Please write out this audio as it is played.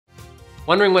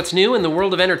Wondering what's new in the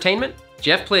world of entertainment?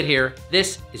 Geoff Plitt here.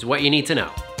 This is what you need to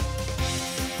know.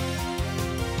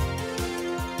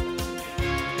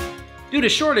 Due to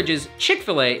shortages,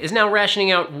 Chick-fil-A is now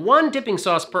rationing out 1 dipping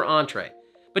sauce per entree.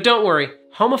 But don't worry,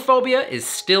 homophobia is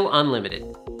still unlimited.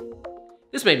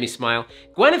 This made me smile.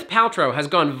 Gwyneth Paltrow has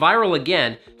gone viral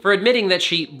again for admitting that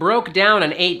she broke down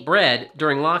and ate bread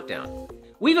during lockdown.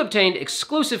 We've obtained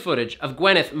exclusive footage of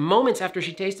Gwyneth moments after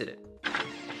she tasted it.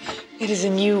 It is a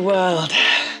new world.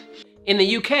 In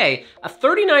the UK, a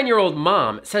 39-year-old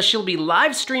mom says she'll be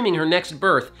live streaming her next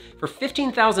birth for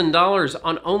 $15,000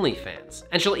 on OnlyFans,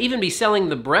 and she'll even be selling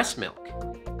the breast milk.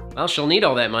 Well, she'll need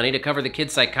all that money to cover the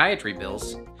kid's psychiatry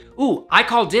bills. Ooh, I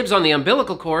call dibs on the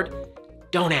umbilical cord.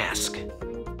 Don't ask.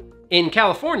 In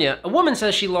California, a woman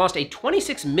says she lost a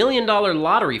 $26 million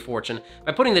lottery fortune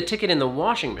by putting the ticket in the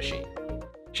washing machine.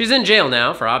 She's in jail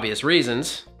now for obvious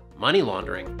reasons: money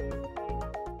laundering.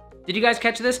 Did you guys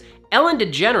catch this? Ellen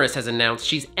DeGeneres has announced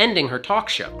she's ending her talk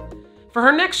show. For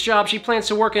her next job, she plans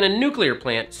to work in a nuclear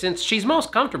plant since she's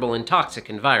most comfortable in toxic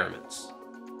environments.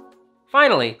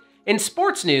 Finally, in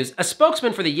sports news, a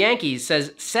spokesman for the Yankees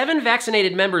says 7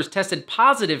 vaccinated members tested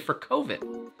positive for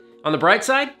COVID. On the bright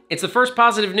side, it's the first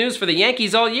positive news for the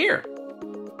Yankees all year.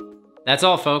 That's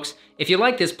all, folks. If you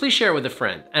like this, please share it with a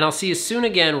friend, and I'll see you soon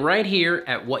again right here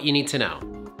at What You Need to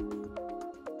Know.